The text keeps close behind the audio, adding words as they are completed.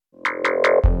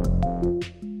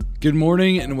Good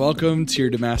morning and welcome to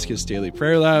your Damascus Daily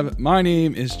Prayer Lab. My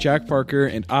name is Jack Parker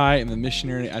and I am a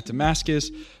missionary at Damascus,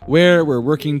 where we're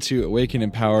working to awaken,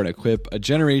 empower, and equip a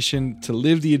generation to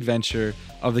live the adventure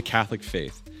of the Catholic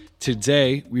faith.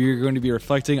 Today, we are going to be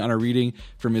reflecting on a reading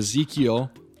from Ezekiel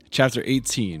chapter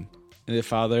 18. In the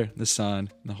Father, the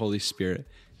Son, and the Holy Spirit.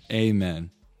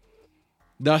 Amen.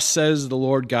 Thus says the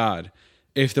Lord God,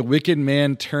 if the wicked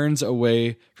man turns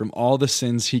away from all the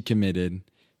sins he committed,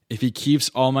 if he keeps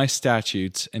all my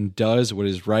statutes and does what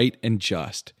is right and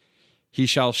just, he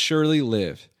shall surely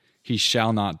live, he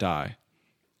shall not die.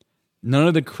 None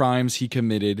of the crimes he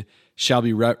committed shall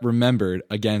be remembered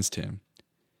against him.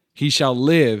 He shall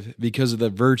live because of the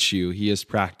virtue he has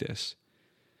practiced.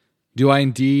 Do I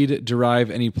indeed derive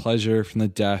any pleasure from the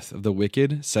death of the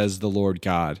wicked, says the Lord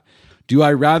God? Do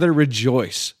I rather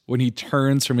rejoice when he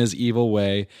turns from his evil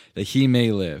way that he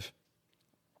may live?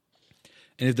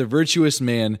 And if the virtuous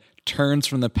man turns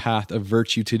from the path of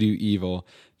virtue to do evil,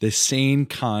 the same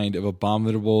kind of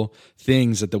abominable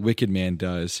things that the wicked man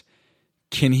does,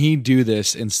 can he do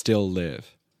this and still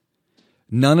live?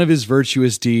 None of his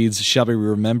virtuous deeds shall be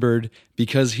remembered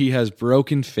because he has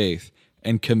broken faith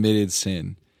and committed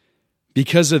sin.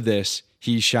 Because of this,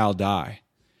 he shall die.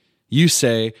 You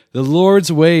say, the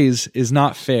Lord's ways is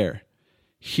not fair.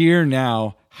 Hear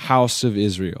now, house of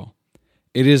Israel.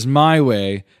 It is my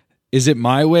way. Is it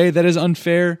my way that is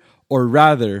unfair? Or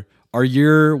rather, are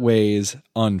your ways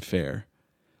unfair?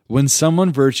 When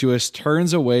someone virtuous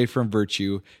turns away from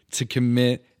virtue to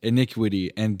commit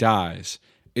iniquity and dies,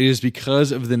 it is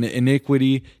because of the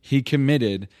iniquity he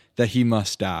committed that he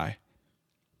must die.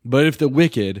 But if the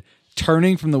wicked,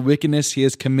 turning from the wickedness he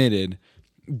has committed,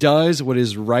 does what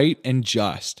is right and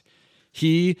just,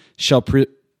 he shall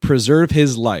preserve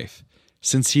his life,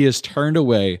 since he has turned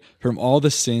away from all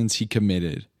the sins he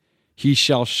committed. He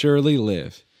shall surely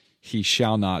live, he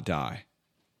shall not die.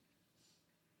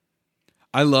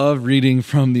 I love reading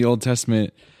from the Old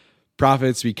Testament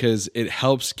prophets because it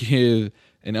helps give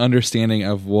an understanding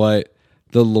of what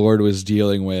the Lord was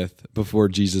dealing with before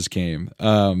Jesus came.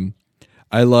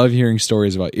 I love hearing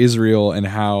stories about Israel and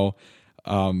how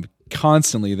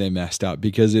constantly they messed up,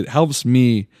 because it helps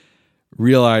me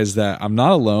realize that I'm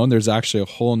not alone. There's actually a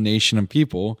whole nation of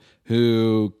people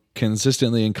who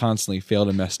consistently and constantly failed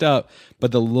and messed up,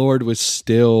 but the Lord was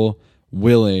still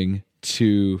willing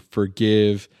to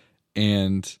forgive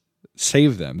and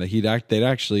save them, that they'd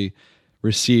actually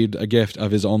received a gift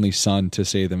of his only son to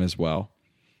save them as well.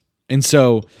 And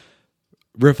so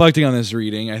reflecting on this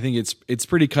reading, I think it's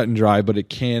pretty cut and dry, but it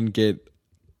can get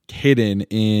hidden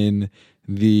in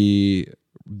the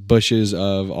bushes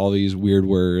of all these weird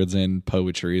words and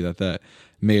poetry that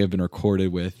may have been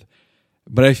recorded with.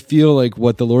 But I feel like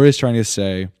what the Lord is trying to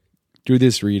say through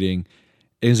this reading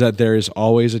is that there is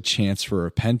always a chance for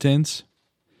repentance,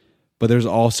 but there's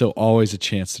also always a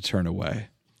chance to turn away.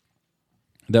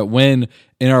 That when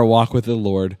in our walk with the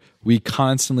Lord, we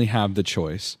constantly have the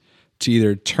choice to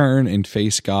either turn and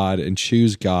face God and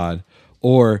choose God,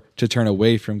 or to turn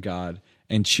away from God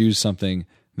and choose something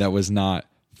that was not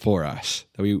for us,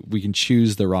 that we can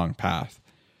choose the wrong path.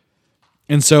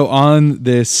 And so on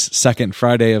this second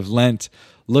Friday of Lent,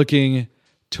 looking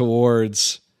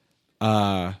towards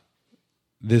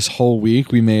this whole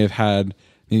week, we may have had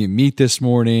maybe meat this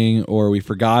morning, or we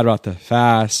forgot about the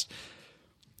fast,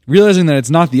 realizing that it's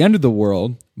not the end of the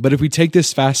world, but if we take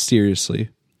this fast seriously,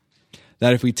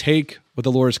 that if we take what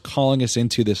the Lord is calling us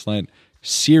into this Lent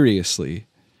seriously,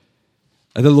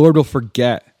 the Lord will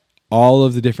forget all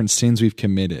of the different sins we've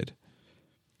committed.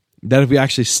 That if we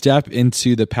actually step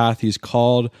into the path he's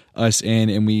called us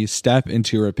in, and we step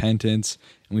into repentance,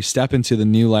 and we step into the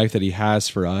new life that he has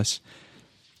for us,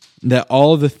 that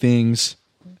all of the things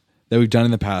that we've done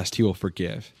in the past, he will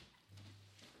forgive.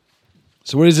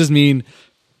 So what does this mean,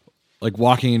 like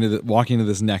walking into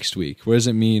this next week? What does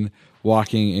it mean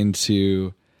walking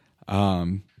into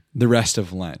the rest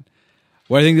of Lent?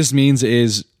 What I think this means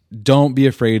is, don't be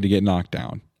afraid to get knocked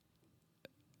down.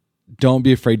 Don't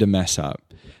be afraid to mess up.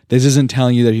 This isn't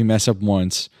telling you that if you mess up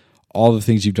once, all the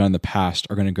things you've done in the past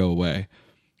are going to go away.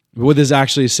 But what this is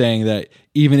actually saying that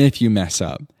even if you mess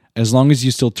up, as long as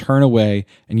you still turn away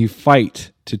and you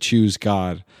fight to choose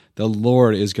God, the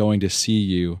Lord is going to see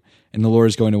you, and the Lord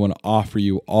is going to want to offer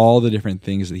you all the different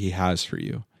things that he has for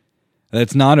you. That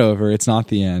it's not over, it's not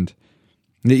the end.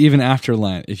 That even after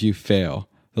Lent, if you fail,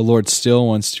 the Lord still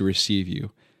wants to receive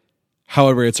you.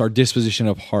 However, it's our disposition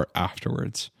of heart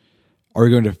afterwards. Are we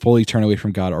going to fully turn away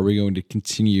from God? Or are we going to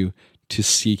continue to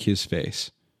seek his face?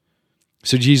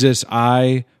 So Jesus,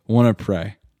 I want to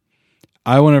pray.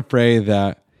 I want to pray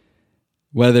that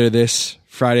whether this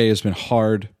Friday has been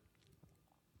hard,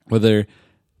 Whether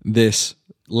this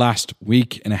last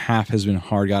week and a half has been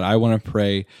hard, God, I want to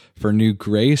pray for new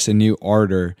grace and new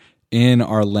ardor in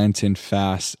our Lenten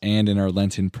fast and in our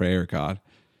Lenten prayer, God.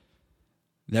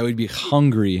 That we'd be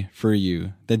hungry for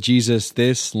you. That Jesus,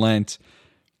 this Lent,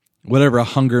 whatever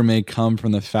hunger may come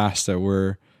from the fast that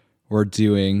we're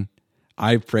doing,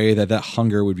 I pray that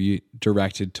hunger would be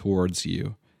directed towards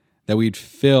you. That we'd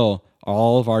fill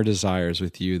all of our desires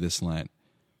with you this Lent.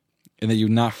 And that you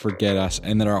would not forget us,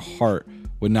 and that our heart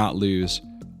would not lose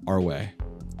our way.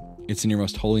 It's in your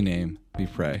most holy name we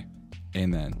pray.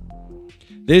 Amen.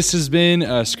 This has been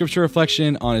a scripture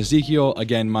reflection on Ezekiel.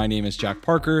 Again, my name is Jack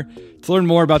Parker. To learn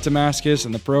more about Damascus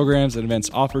and the programs and events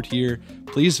offered here,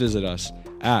 please visit us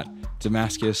at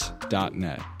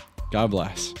damascus.net. God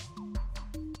bless.